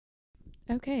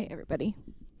Okay, everybody.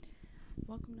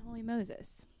 Welcome to Holy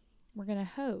Moses. We're going to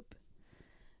hope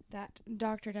that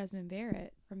Dr. Desmond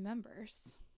Barrett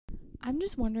remembers. I'm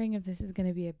just wondering if this is going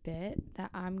to be a bit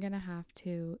that I'm going to have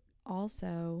to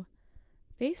also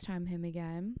FaceTime him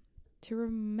again to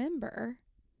remember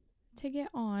to get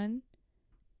on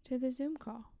to the Zoom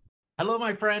call. Hello,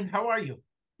 my friend. How are you?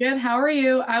 Good. How are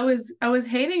you? I was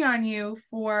hating on you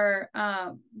for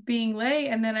being late,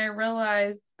 and then I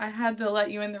realized I had to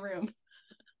let you in the room.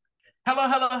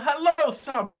 Hello,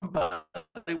 somebody.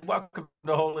 Welcome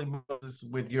to Holy Moses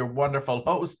with your wonderful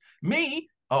host, me.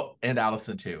 Oh, and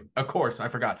Allison, too. Of course, I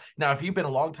forgot. Now, if you've been a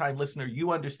long time listener,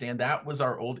 you understand that was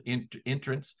our old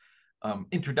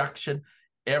introduction.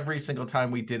 Every single time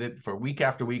we did it for week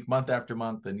after week, month after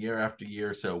month, and year after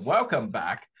year. So, welcome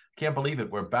back. Can't believe it.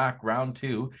 We're back, round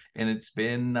two, and it's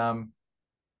been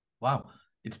wow,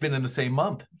 it's been in the same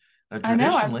month. I know. I'm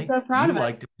Traditionally, so proud you of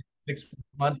like it. to take 6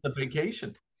 months of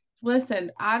vacation. Listen,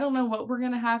 I don't know what we're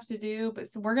gonna have to do, but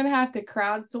we're gonna have to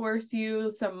crowdsource you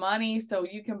some money so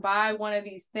you can buy one of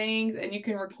these things and you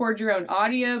can record your own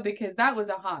audio because that was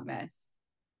a hot mess.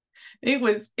 It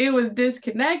was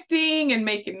disconnecting and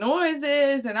making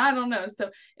noises and I don't know.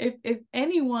 So if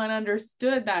anyone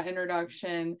understood that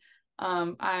introduction,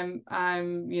 I'm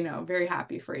very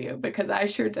happy for you because I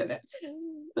sure didn't.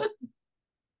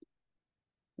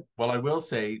 Well, I will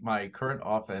say my current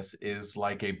office is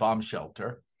like a bomb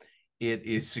shelter. It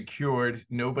is secured,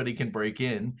 nobody can break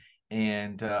in,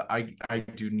 and I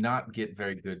do not get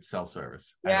very good cell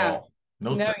service at Yeah. all.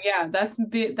 No, No, sir. yeah,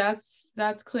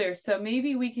 that's clear. So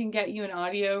maybe we can get you an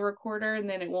audio recorder and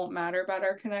then it won't matter about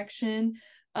our connection.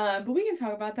 But we can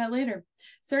talk about that later.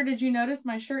 Sir, did you notice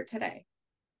my shirt today?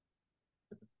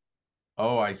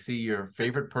 Oh, I see your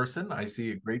favorite person. I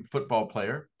see a great football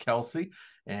player, Kelsey,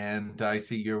 and I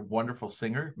see your wonderful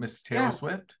singer, Miss Taylor Yeah.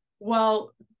 Swift.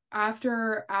 Well,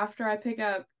 after I pick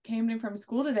up Camden from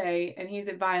school today and he's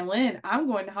at violin, I'm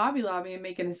going to Hobby Lobby and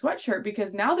making a sweatshirt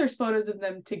because now there's photos of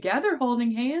them together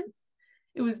holding hands.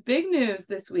 It was big news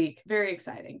this week. Very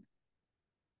exciting.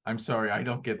 I'm sorry, I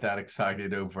don't get that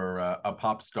excited over a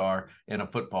pop star and a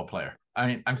football player.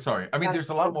 I'm sorry. I mean, Yeah. there's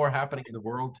a lot more happening in the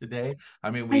world today.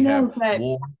 I mean, I we have know, but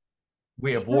war.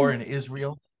 We have war in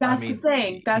Israel. I that's the mean,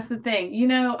 thing. That's the thing.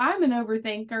 I'm an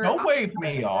overthinker. don't wave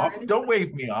me off. I'm Don't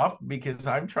wave me off because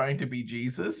I'm trying to be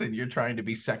Jesus and you're trying to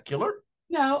be secular.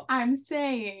 No, I'm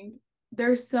saying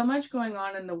there's so much going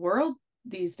on in the world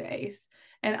these days.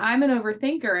 And I'm an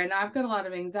overthinker and I've got a lot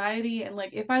of anxiety. And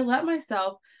like, if I let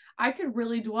myself, I could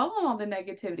really dwell on all the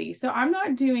negativity. So I'm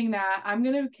not doing that. I'm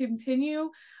going to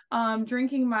continue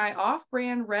drinking my off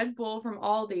brand Red Bull from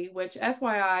Aldi, which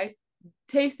FYI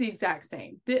tastes the exact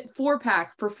same. The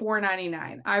 4-pack for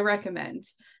 $4.99. I recommend.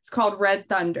 It's called Red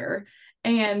Thunder.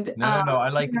 And No. I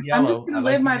like the I'm just yellow. going I to live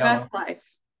like the my yellow. best life.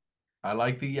 I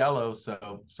like the yellow. So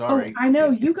Oh, sorry. I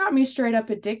know you got me straight up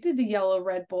addicted to yellow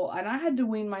Red Bull, and I had to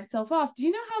wean myself off. Do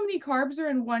you know how many carbs are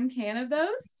in one can of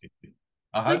those?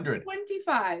 A Like hundred.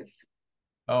 25.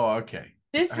 Oh, okay.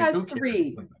 This I mean, has who cares?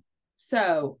 three.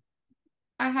 So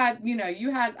I had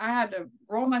to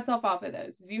roll myself off of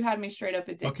those. You had me straight up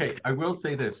addicted. Okay, I will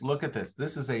say this. Look at this.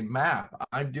 This is a map.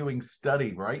 I'm doing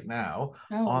study right now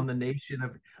Oh, on the nation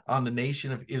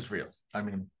of Israel. I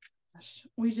mean, gosh,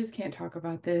 we just can't talk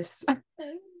about this.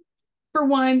 For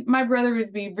one, my brother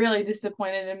would be really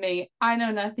disappointed in me. I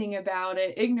know nothing about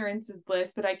it. Ignorance is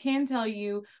bliss, but I can tell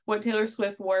you what Taylor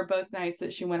Swift wore both nights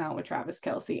that she went out with Travis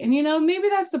Kelce. And maybe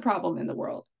that's the problem in the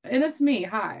world. And it's me.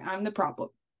 Hi, I'm the problem.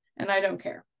 And I don't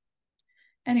care.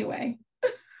 Anyway,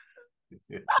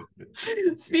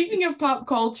 speaking of pop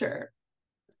culture,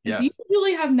 do you yes,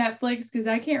 really have Netflix? Because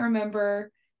I can't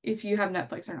remember if you have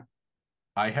Netflix or not.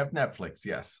 I have Netflix.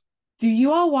 Yes. Do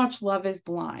you all watch Love is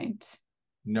Blind?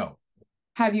 No.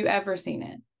 Have you ever seen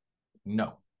it?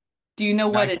 No. Do you know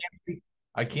Now, what it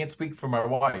I can't speak for my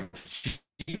wife. She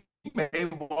may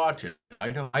watch it. I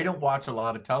don't watch a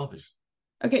lot of television.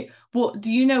 is? Okay. Well,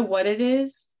 do you know what it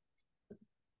is?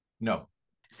 No.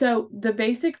 So the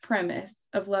basic premise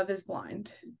of Love is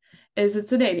Blind is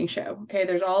it's a dating show. Okay.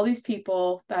 There's all these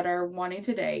people that are wanting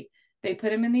to date. They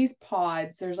put them in these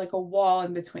pods. There's like a wall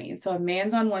in between. So a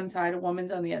man's on one side, a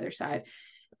woman's on the other side,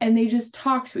 and they just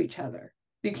talk to each other.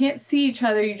 You can't see each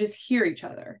other, you just hear each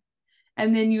other.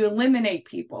 And then you eliminate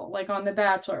people, like on The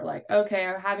Bachelor, like, okay,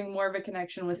 I'm having more of a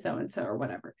connection with so and so or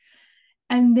whatever.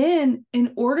 And then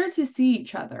in order to see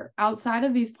each other outside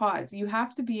of these pods, you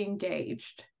have to be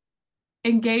engaged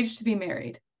to be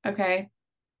married. Okay.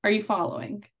 Are you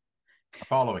following?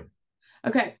 Following.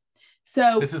 Okay.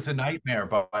 So This is a nightmare,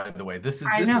 by the way. This is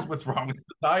I this is know. what's wrong with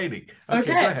society.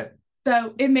 Okay, go Okay. ahead.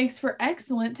 So it makes for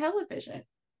excellent television.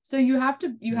 So you have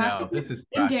to No, this is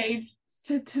fresh. engage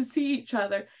to see each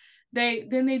other. They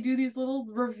do these little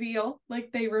reveal,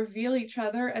 like they reveal each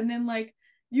other, and then like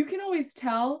you can always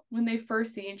tell when they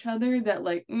first see each other that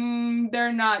like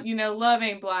they're not, love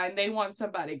ain't blind. They want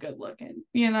somebody good looking,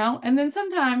 and then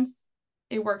sometimes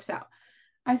it works out.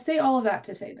 I say all of that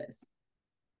to say this.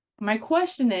 My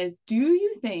question is, do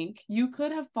you think you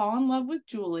could have fallen in love with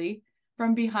Julie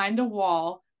from behind a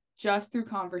wall just through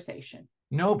conversation?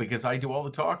 No, because I do all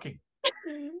the talking.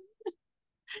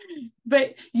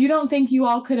 But you don't think you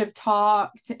all could have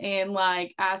talked and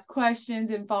like asked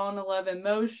questions and fallen in love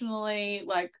emotionally?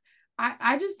 Like,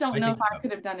 I just don't know if I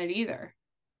could have done it either.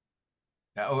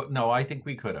 Oh, no, I think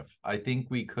we could have. I think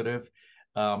we could have,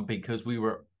 because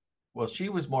she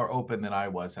was more open than I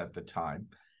was at the time.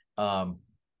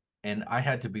 And I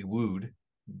had to be wooed.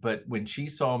 But when she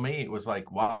saw me, it was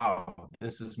like, wow,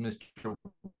 this is Mr.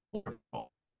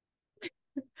 Wonderful.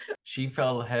 She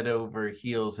fell head over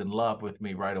heels in love with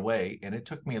me right away, and it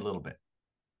took me a little bit.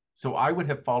 So I would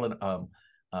have fallen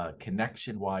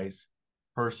connection-wise,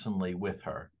 personally with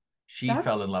her. She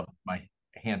fell in love with my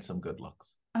handsome good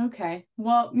looks. Okay.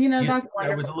 Well, that's wonderful.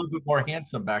 I was a little bit more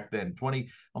handsome back then.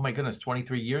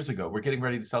 23 years ago. We're getting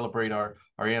ready to celebrate our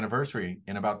anniversary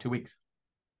in about 2 weeks.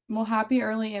 Well, happy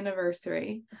early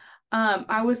anniversary.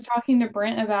 I was talking to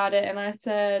Brent about it, and I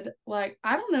said, like,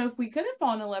 I don't know if we could have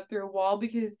fallen in love through a wall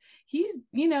because he's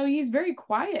very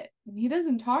quiet. He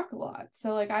doesn't talk a lot.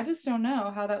 So, like, I just don't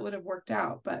know how that would have worked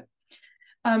out. But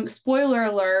spoiler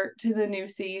alert to the new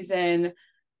season,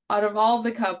 out of all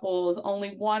the couples,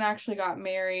 only one actually got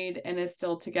married and is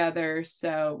still together.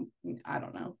 So, I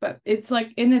don't know. But it's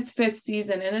like in its 5th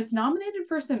season, and it's nominated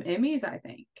for some Emmys, I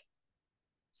think.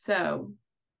 So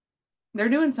they're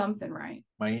doing something right.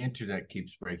 My internet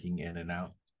keeps breaking in and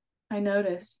out. I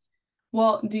noticed.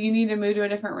 Well, do you need to move to a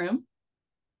different room?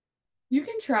 You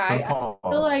can try.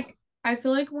 I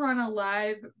feel like we're on a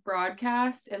live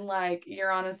broadcast and like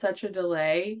you're on such a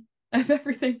delay of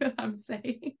everything that I'm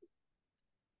saying.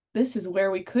 This is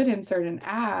where we could insert an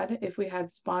ad if we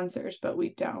had sponsors, but we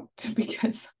don't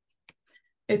because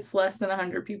it's less than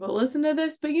 100 people listen to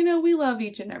this. But we love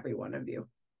each and every one of you.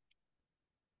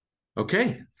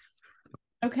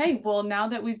 Okay, well, now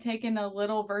that we've taken a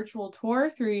little virtual tour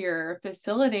through your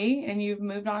facility and you've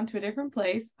moved on to a different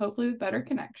place, hopefully with better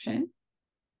connection.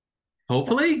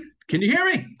 Hopefully. Can you hear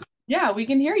me? Yeah, we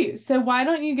can hear you. So why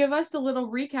don't you give us a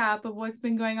little recap of what's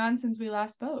been going on since we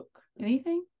last spoke?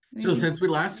 Anything? So since we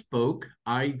last spoke,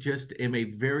 I just am a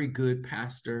very good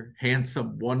pastor,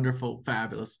 handsome, wonderful,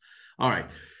 fabulous. All right.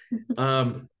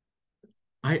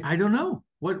 I don't know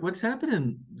what's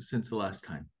happening since the last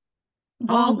time.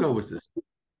 How long ago was this?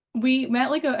 We met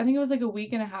I think it was like a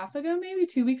week and a half ago, maybe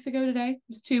 2 weeks ago today. It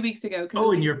was 2 weeks ago.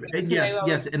 Oh, and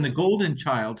yes. And the golden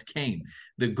child came.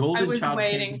 I was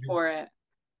waiting for it.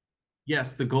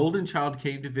 Yes, the golden child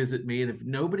came to visit me. And if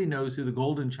nobody knows who the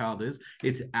golden child is,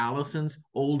 it's Allison's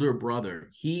older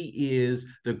brother. He is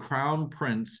the crown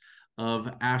prince of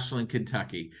Ashland,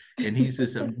 Kentucky. And he's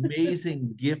this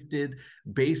amazing, gifted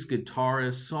bass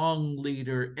guitarist, song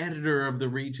leader, editor of the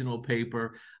regional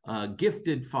paper,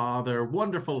 gifted father,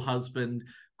 wonderful husband,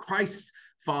 Christ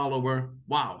follower.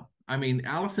 Wow. I mean,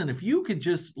 Allison, if you could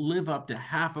just live up to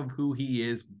half of who he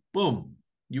is, boom,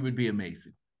 you would be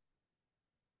amazing.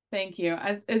 Thank you.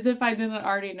 As if I didn't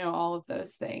already know all of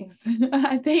those things.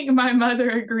 I think my mother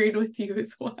agreed with you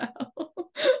as well.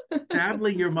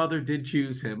 Sadly, your mother did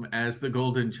choose him as the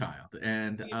golden child.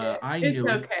 And I knew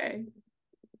it's okay.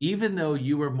 Even though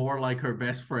you were more like her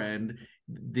best friend,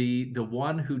 the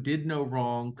one who did no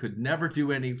wrong, could never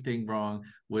do anything wrong,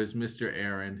 was Mr.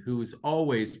 Aaron, who is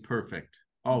always perfect.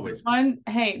 Always.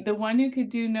 The one who could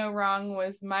do no wrong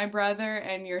was my brother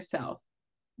and yourself.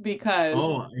 Because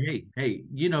hey,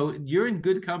 you're in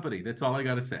good company. That's all I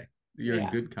got to say. You're in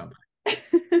good company.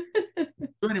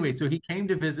 So anyway, so he came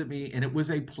to visit me, and it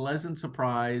was a pleasant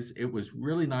surprise. It was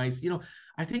really nice.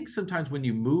 I think sometimes when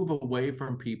you move away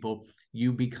from people,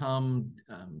 you become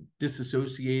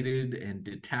disassociated and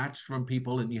detached from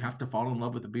people, and you have to fall in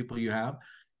love with the people you have.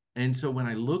 And so when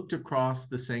I looked across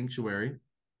the sanctuary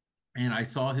and I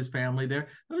saw his family there,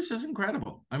 it was just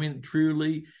incredible. I mean,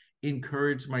 truly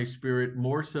encouraged my spirit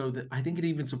more so that I think it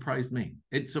even surprised me.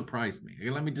 It surprised me.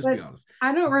 Let me just be honest.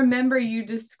 I don't remember you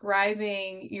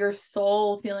describing your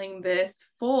soul feeling this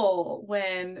full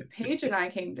when Paige and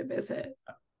I came to visit.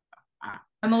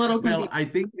 I'm a little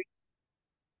confused.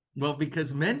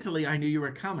 Because mentally I knew you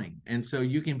were coming, and so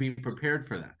you can be prepared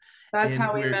for that. That's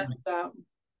how we messed up.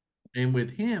 And with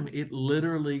him, it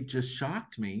literally just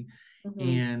shocked me. Mm-hmm.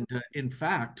 And in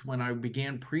fact, when I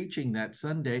began preaching that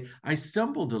Sunday, I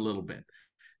stumbled a little bit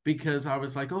because I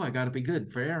was like, oh, I got to be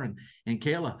good for Aaron and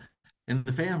Kayla and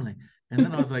the family. And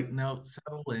then I was like, no,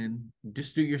 settle in,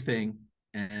 just do your thing.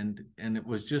 And it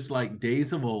was just like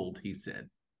days of old, he said.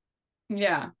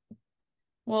 Yeah.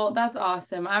 Well, that's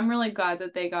awesome. I'm really glad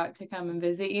that they got to come and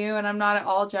visit you, and I'm not at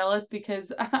all jealous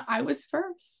because I was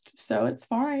first, so it's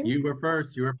fine. You were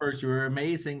first. You were first. You were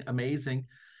amazing, amazing.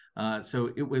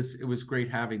 So it was great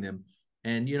having them.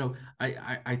 And you know,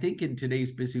 I think in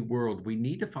today's busy world, we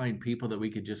need to find people that we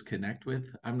could just connect with.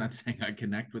 I'm not saying I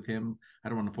connect with him. I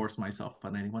don't want to force myself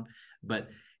on anyone, but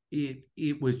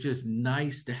it was just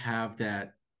nice to have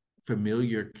that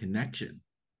familiar connection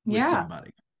with Yeah,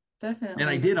 somebody. definitely. And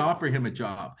I did offer him a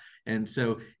job. And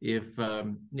so if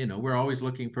you know, we're always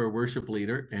looking for a worship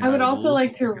leader. And I would I also will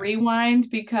like to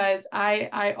rewind because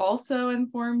I also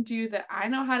informed you that I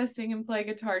know how to sing and play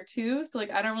guitar too. So like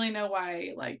I don't really know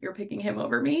why like you're picking him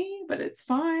over me, but it's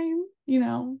fine, you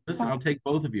know. It's listen, fine. I'll take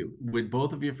both of you. Would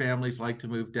both of your families like to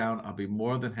move down? I'll be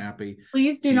more than happy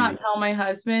Please do to not tell my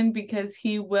husband because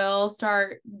he will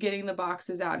start getting the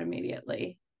boxes out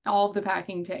immediately. All of the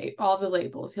packing tape, all the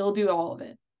labels. He'll do all of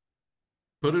it.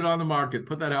 put it on the market,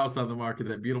 put that house on the market,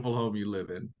 that beautiful home you live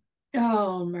in.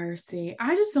 Oh, mercy.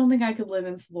 I just don't think I could live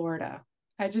in Florida.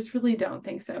 I just really don't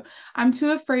think so. I'm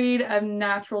too afraid of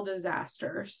natural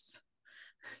disasters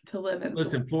to live in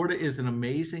Listen, Florida is an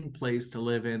amazing place to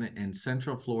live in, and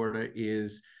Central Florida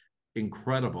is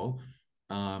incredible.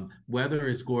 Weather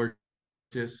is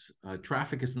gorgeous.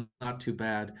 Traffic is not too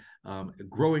bad. A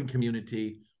growing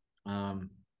community.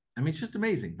 I mean, it's just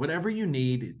amazing. Whatever you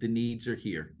need, the needs are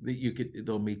here. That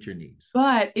they'll meet your needs.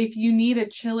 But if you need a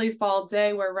chilly fall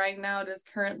day where right now it is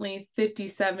currently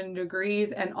 57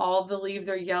 degrees and all the leaves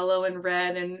are yellow and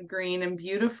red and green and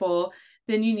beautiful,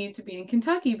 then you need to be in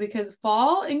Kentucky because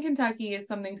fall in Kentucky is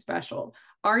something special.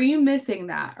 Are you missing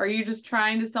that? Are you just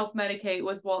trying to self-medicate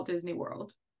with Walt Disney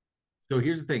World? So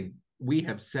here's the thing. We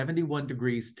have 71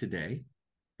 degrees today.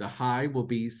 The high will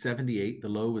be 78. The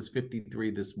low was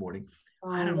 53 this morning.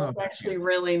 I don't know. That's actually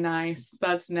really nice.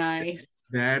 That's nice.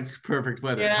 That's perfect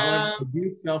weather. Yeah. However, I do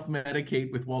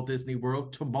self-medicate with Walt Disney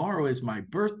World. Tomorrow is my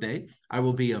birthday. I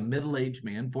will be a middle-aged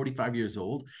man, 45 years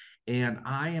old, and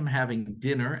I am having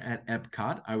dinner at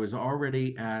Epcot. I was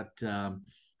already at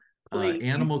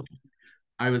Animal.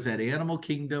 I was at Animal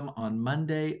Kingdom on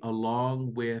Monday,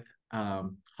 along with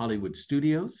Hollywood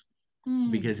Studios,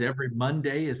 because every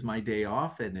Monday is my day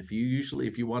off. And if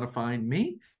you want to find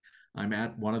me, I'm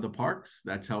at one of the parks.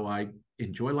 That's how I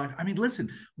enjoy life. I mean, listen,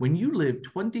 when you live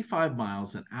 25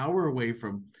 miles, an hour away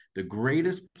from the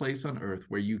greatest place on earth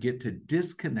where you get to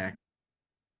disconnect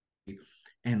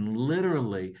and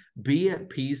literally be at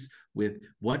peace with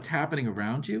what's happening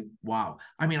around you. Wow.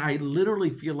 I mean, I literally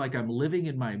feel like I'm living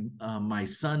in my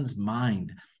son's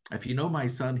mind. If you know my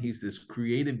son, he's this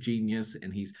creative genius,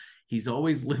 and he's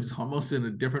always lives almost in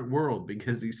a different world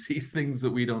because he sees things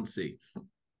that we don't see.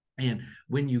 And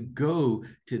when you go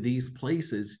to these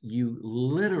places, you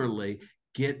literally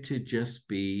get to just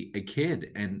be a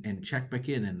kid and check back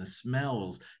in, and the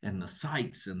smells and the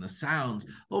sights and the sounds.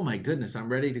 Oh my goodness, I'm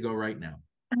ready to go right now.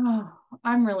 Oh,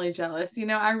 I'm really jealous. You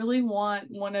know, I really want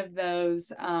one of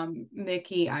those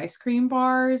Mickey ice cream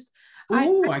bars.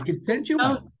 Oh, I could send you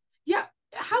one. Yeah.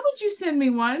 How would you send me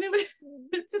one?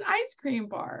 It's an ice cream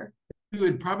bar.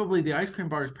 The ice cream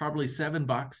bar is probably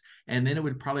 $7, and then it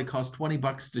would probably cost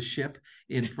 $20 to ship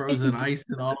in frozen ice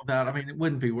and all of that. I mean, it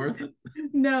wouldn't be worth it.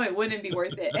 No, it wouldn't be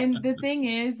worth it. And the thing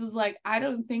is like, I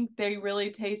don't think they really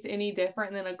taste any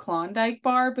different than a Klondike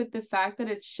bar, but the fact that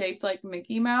it's shaped like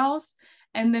Mickey Mouse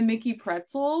and the Mickey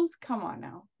pretzels, come on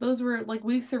now. Those were like,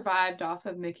 we survived off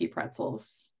of Mickey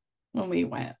pretzels when we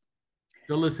went.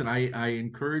 So listen, I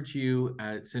encourage you,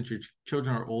 since your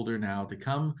children are older now, to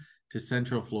come to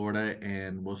Central Florida,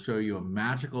 and we'll show you a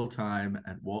magical time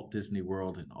at Walt Disney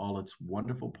World and all its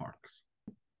wonderful parks.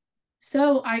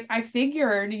 So I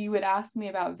figured you would ask me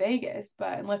about Vegas,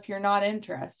 but if you're not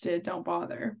interested, don't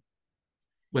bother.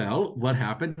 Well, what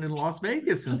happened in Las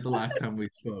Vegas since the last time we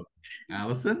spoke,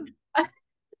 Allison?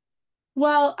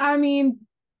 Well, I mean,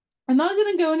 I'm not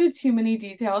going to go into too many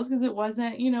details because it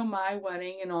wasn't, my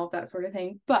wedding and all of that sort of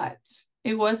thing, but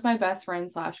it was my best friend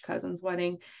 / cousin's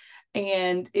wedding.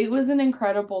 And it was an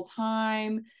incredible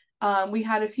time. We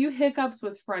had a few hiccups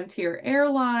with Frontier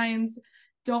Airlines.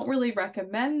 Don't really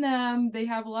recommend them. They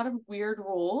have a lot of weird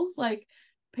rules. Like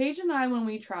Paige and I, when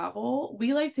we travel,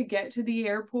 we like to get to the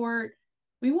airport.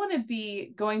 We want to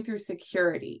be going through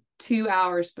security 2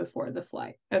 hours before the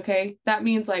flight. Okay. That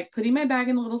means like putting my bag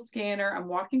in a little scanner. I'm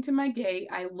walking to my gate.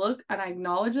 I look and I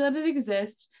acknowledge that it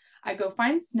exists. I go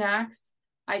find snacks.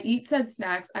 I eat said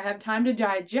snacks. I have time to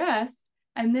digest.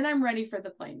 And then I'm ready for the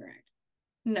plane ride.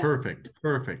 No. Perfect.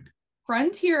 Perfect.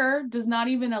 Frontier does not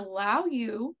even allow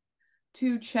you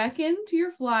to check into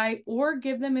your flight or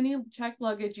give them any checked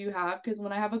luggage you have, because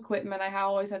when I have equipment, I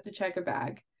always have to check a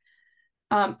bag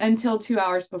until 2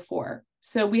 hours before.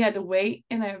 So we had to wait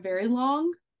in a very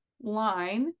long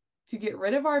line to get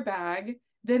rid of our bag.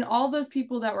 Then all those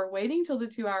people that were waiting till the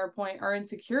 2 hour point are in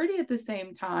security at the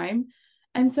same time.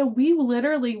 And so we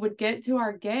literally would get to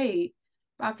our gate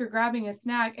after grabbing a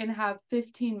snack and have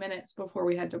 15 minutes before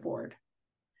we had to board.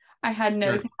 I had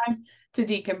no time to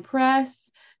decompress,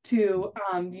 to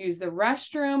use the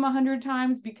restroom 100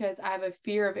 times because I have a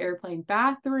fear of airplane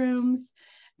bathrooms.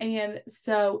 And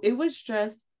so it was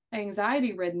just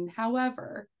anxiety ridden.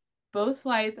 However, both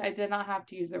flights, I did not have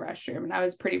to use the restroom, and I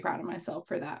was pretty proud of myself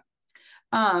for that.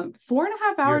 4.5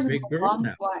 hours is a long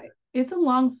flight. It's a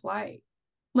long flight.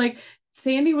 Like,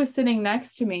 Sandy was sitting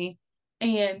next to me,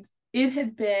 and it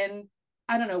had been,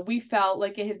 I don't know, we felt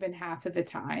like it had been half of the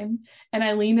time. And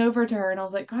I leaned over to her and I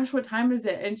was like, gosh, what time is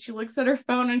it? And she looks at her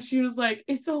phone and she was like,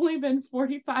 it's only been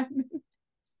 45 minutes.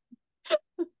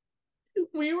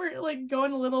 We were like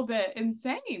going a little bit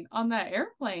insane on that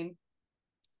airplane.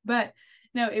 But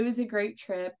no, it was a great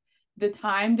trip. The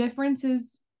time difference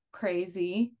is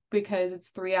crazy because it's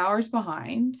 3 hours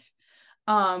behind.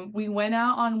 We went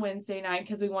out on Wednesday night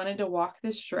because we wanted to walk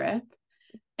the strip,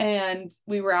 and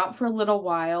we were out for a little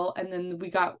while, and then we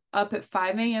got up at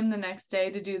 5 a.m. the next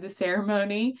day to do the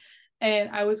ceremony.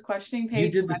 And I was questioning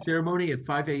Paige. You did the ceremony at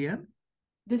 5 a.m.?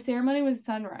 The ceremony was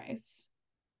sunrise.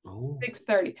 Oh.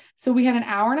 6:30. So we had an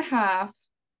hour and a half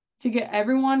to get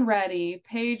everyone ready,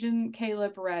 Paige and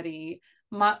Caleb ready,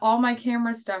 all my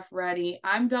camera stuff ready.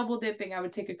 I'm double dipping. I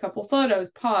would take a couple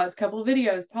photos, pause, couple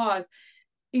videos, pause.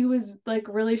 It was like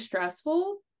really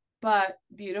stressful, but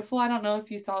beautiful. I don't know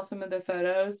if you saw some of the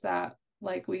photos that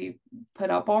like we put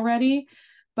up already,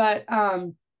 but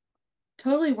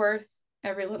totally worth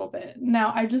every little bit.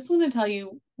 Now, I just want to tell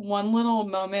you one little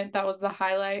moment that was the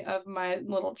highlight of my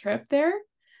little trip there.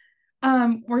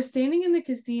 We're standing in the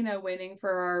casino waiting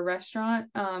for our restaurant.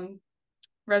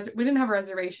 We didn't have a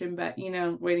reservation, but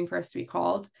waiting for us to be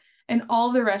called. And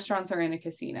all the restaurants are in a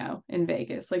casino in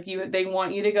Vegas. Like they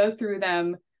want you to go through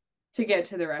them to get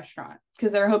to the restaurant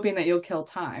because they're hoping that you'll kill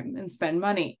time and spend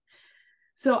money.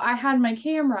 So I had my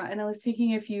camera and I was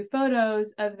taking a few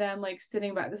photos of them like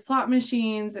sitting by the slot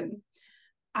machines, and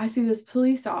I see this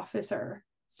police officer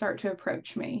start to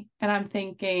approach me, and I'm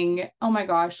thinking, oh my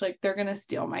gosh, like they're gonna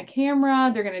steal my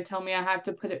camera, they're gonna tell me I have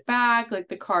to put it back, like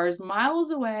the car's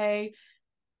miles away.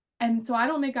 And so I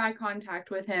don't make eye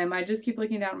contact with him. I just keep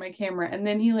looking down at my camera. And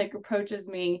then he like approaches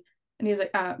me and he's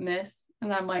like, miss.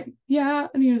 And I'm like, yeah.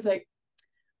 And he was like,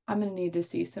 I'm going to need to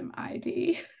see some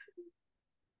ID.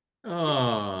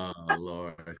 Oh,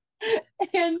 Lord.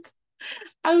 And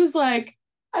I was like,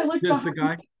 I looked Does the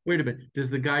guy, wait a minute, does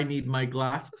the guy need my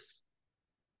glasses?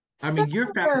 I mean,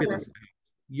 you're fabulous.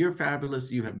 You're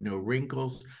fabulous. You have no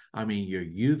wrinkles. I mean, you're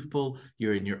youthful.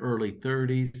 You're in your early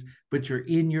 30s, but you're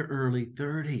in your early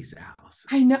 30s, Allison.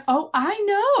 I know. Oh, I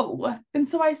know. And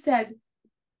so I said,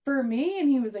 for me, and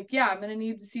he was like, yeah, I'm going to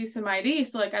need to see some ID.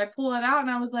 So like I pull it out and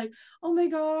I was like, oh my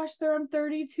gosh, sir, I'm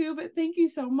 32, but thank you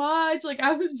so much. Like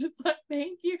I was just like,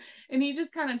 thank you. And he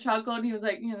just kind of chuckled and he was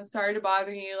like, sorry to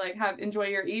bother you, like enjoy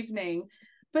your evening.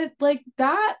 But like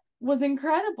that was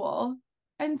incredible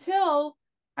until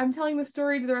I'm telling the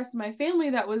story to the rest of my family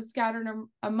that was scattered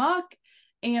amok.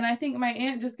 And I think my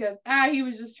aunt just goes, he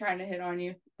was just trying to hit on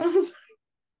you. I was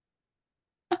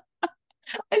like,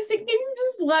 I said, can you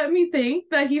just let me think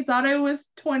that he thought I was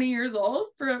 20 years old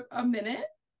for a minute?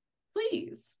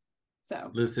 Please.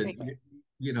 So listen, anyway.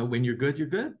 When you're good, you're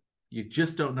good. You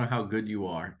just don't know how good you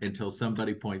are until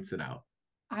somebody points it out.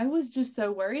 I was just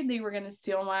so worried they were going to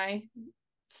steal my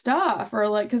stuff, or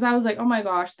like, because I was like, oh my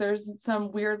gosh, there's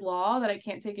some weird law that I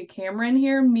can't take a camera in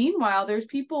here. Meanwhile, there's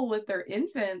people with their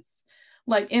infants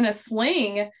like in a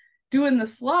sling doing the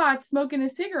slot, smoking a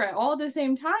cigarette all at the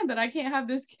same time, but I can't have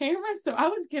this camera. So I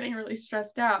was getting really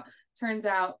stressed out. Turns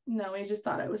out, no, he just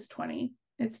thought I was 20.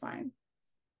 It's fine.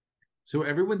 So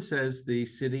everyone says the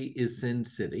city is Sin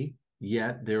City,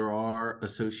 yet there are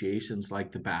associations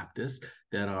like the Baptist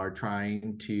that are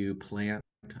trying to plant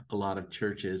a lot of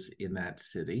churches in that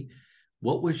city.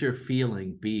 What was your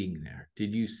feeling being there?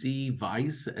 Did you see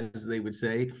vice, as they would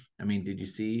say? I mean, did you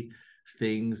see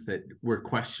things that were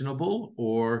questionable,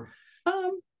 or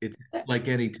it's like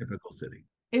any typical city?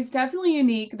 It's definitely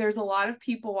unique. There's a lot of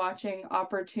people watching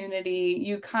opportunity.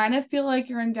 You kind of feel like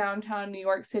you're in downtown New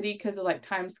York City because of like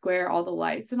Times Square, all the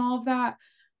lights and all of that.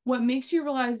 What makes you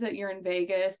realize that you're in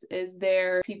Vegas is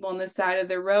there are people on the side of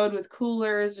the road with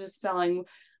coolers just selling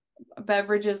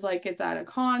beverages like it's at a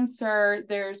concert.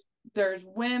 There's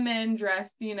women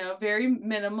dressed, very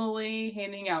minimally,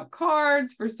 handing out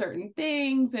cards for certain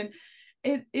things, and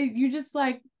it you just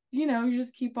like, you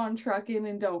just keep on trucking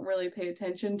and don't really pay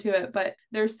attention to it. But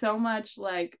there's so much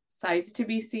like sights to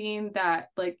be seen that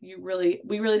like we really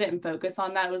didn't focus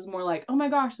on that. It was more like, oh my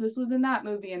gosh, this was in that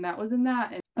movie and that was in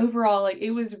that. And overall, like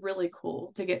it was really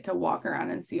cool to get to walk around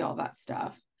and see all that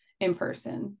stuff in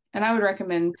person. And I would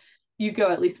recommend you go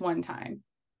at least one time.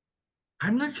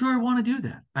 I'm not sure I want to do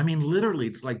that. I mean, literally,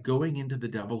 it's like going into the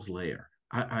devil's lair.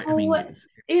 I mean,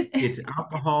 it's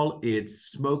alcohol,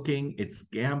 it's smoking, it's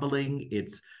gambling,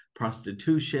 it's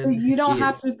prostitution. You don't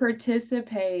have to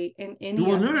participate in any.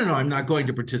 Well, no, I'm not going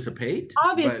to participate.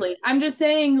 Obviously, I'm just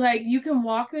saying, like, you can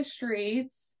walk the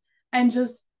streets and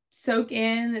just soak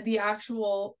in the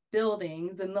actual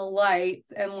buildings and the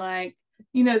lights and like,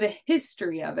 the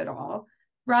history of it all,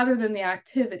 rather than the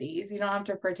activities. You don't have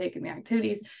to partake in the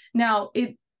activities. Now,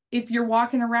 if you're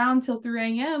walking around till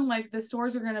 3 a.m., like the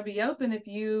stores are going to be open. If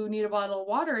you need a bottle of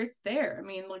water, it's there. I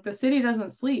mean, like the city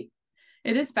doesn't sleep.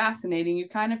 It is fascinating. You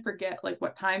kind of forget like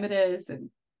what time it is. And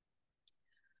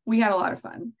we had a lot of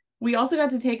fun. We also got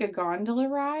to take a gondola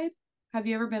ride. Have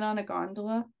you ever been on a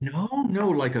gondola? No,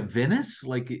 like a Venice,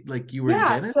 like you were in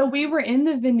Venice? So we were in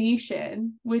the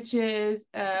Venetian, which is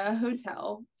a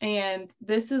hotel, and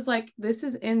this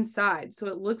is inside. So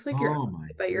it looks like you're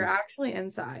outside, but you're actually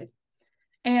inside.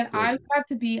 And I got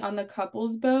to be on the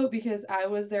couple's boat because I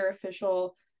was their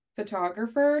official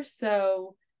photographer.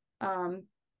 So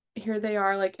here they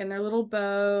are like in their little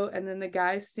boat, and then the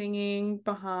guys singing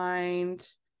behind.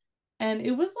 And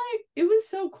it was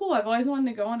so cool. I've always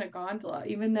wanted to go on a gondola,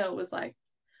 even though it was like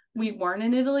we weren't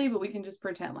in Italy, but we can just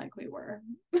pretend like we were.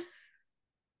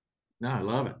 No, I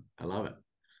love it.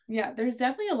 Yeah, there's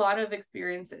definitely a lot of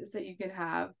experiences that you can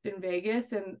have in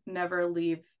Vegas and never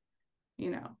leave,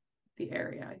 the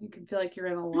area. You can feel like you're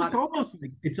in a lot.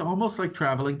 It's almost like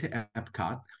traveling to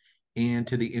Epcot and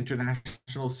to the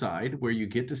international side, where you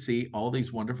get to see all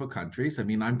these wonderful countries. I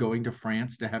mean, I'm going to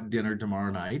France to have dinner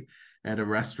tomorrow night at a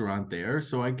restaurant there.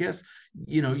 So I guess,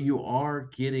 you are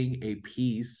getting a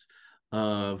piece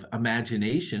of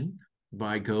imagination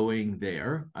by going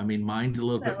there. I mean, mine's a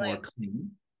little bit more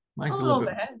clean. Mine's a little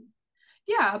bit.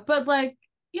 Yeah, but like,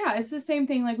 yeah, it's the same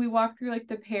thing. Like we walked through like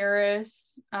the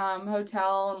Paris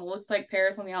hotel, and it looks like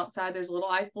Paris on the outside. There's a little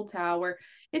Eiffel Tower.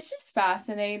 It's just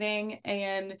fascinating.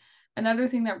 And another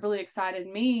thing that really excited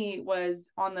me was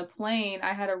on the plane,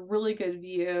 I had a really good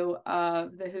view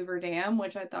of the Hoover Dam,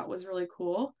 which I thought was really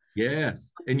cool.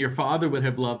 Yes. And your father would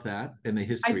have loved that and the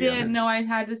history of it. I did. No, I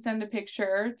had to send a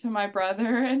picture to my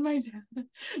brother and my dad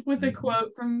with a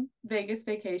quote from Vegas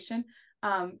Vacation.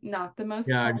 Not the most.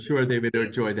 Yeah, I'm sure they would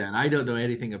enjoy that. I don't know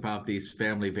anything about these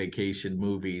family vacation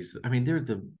movies. I mean, they're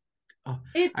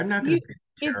I'm not going to say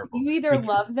terrible. You either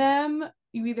love them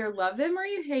or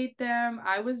you hate them.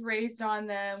 I was raised on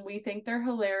them. We think they're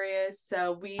hilarious.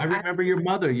 So I remember your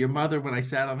mother when I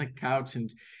sat on the couch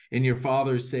and your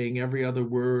father saying every other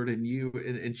word,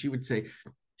 and she would say,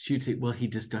 well, he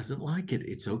just doesn't like it.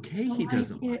 It's okay. He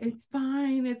doesn't like it. It's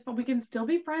fine. It's fine. We can still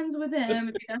be friends with him.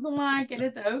 If he doesn't like it,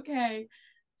 it's okay.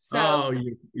 So,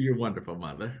 you're wonderful,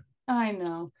 mother. I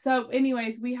know. So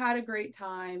anyways, we had a great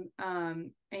time.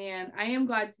 And I am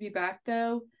glad to be back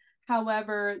though.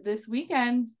 However, this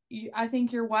weekend, I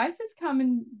think your wife is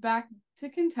coming back to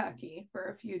Kentucky for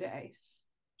a few days.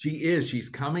 She is. She's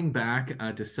coming back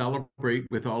to celebrate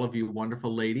with all of you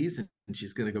wonderful ladies. And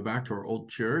she's going to go back to her old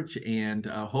church. And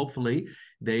hopefully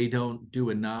they don't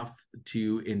do enough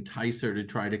to entice her to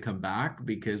try to come back,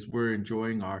 because we're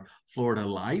enjoying our Florida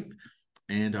life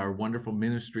and our wonderful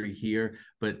ministry here.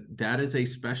 But that is a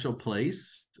special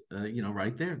place,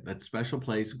 right there. That special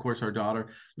place. Of course, our daughter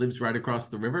lives right across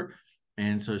the river.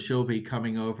 And so she'll be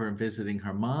coming over and visiting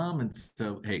her mom. And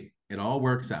so, hey, it all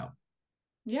works out.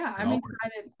 Yeah, I'm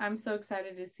excited. I'm so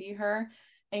excited to see her.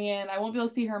 And I won't be able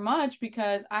to see her much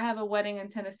because I have a wedding in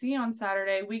Tennessee on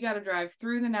Saturday. We got to drive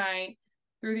through the night,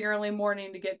 through the early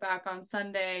morning to get back on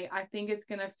Sunday. I think it's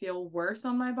going to feel worse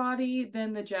on my body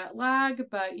than the jet lag,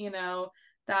 but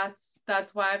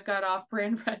that's why I've got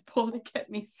off-brand Red Bull to get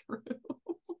me through.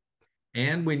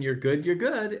 And when you're good, you're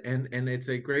good. And it's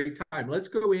a great time. Let's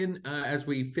go in as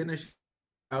we finish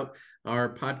out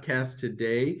our podcast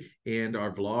today and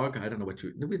our vlog. I don't know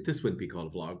this wouldn't be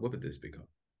called a vlog. What would this be called?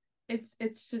 It's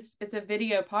a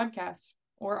video podcast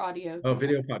or audio. Oh,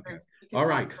 video podcast. All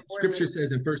right. Scripture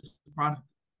says in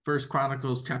First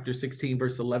Chronicles chapter 16,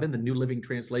 verse 11, the New Living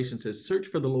Translation says, search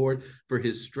for the Lord for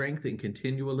his strength and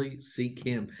continually seek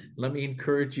him. Let me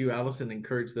encourage you, Allison,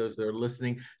 encourage those that are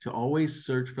listening to always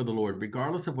search for the Lord,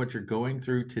 regardless of what you're going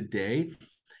through today.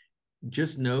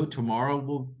 Just know tomorrow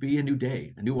will be a new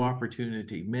day, a new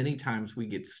opportunity. Many times we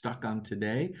get stuck on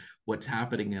today, what's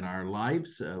happening in our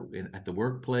lives, at the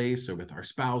workplace or with our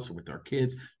spouse or with our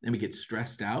kids, and we get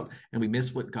stressed out and we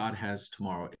miss what God has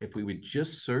tomorrow. If we would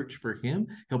just search for him,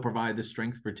 he'll provide the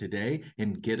strength for today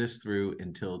and get us through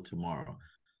until tomorrow.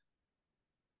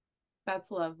 That's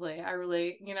lovely. I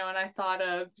really, and I thought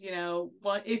of,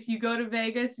 what if you go to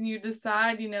Vegas and you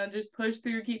decide, just push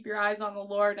through, keep your eyes on the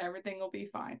Lord, and everything will be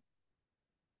fine.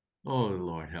 Oh,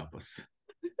 Lord, help us.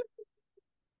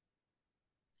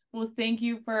 Well, thank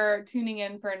you for tuning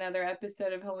in for another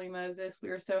episode of Holy Moses. We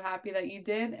are so happy that you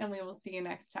did, and we will see you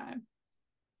next time.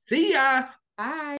 See ya. Bye.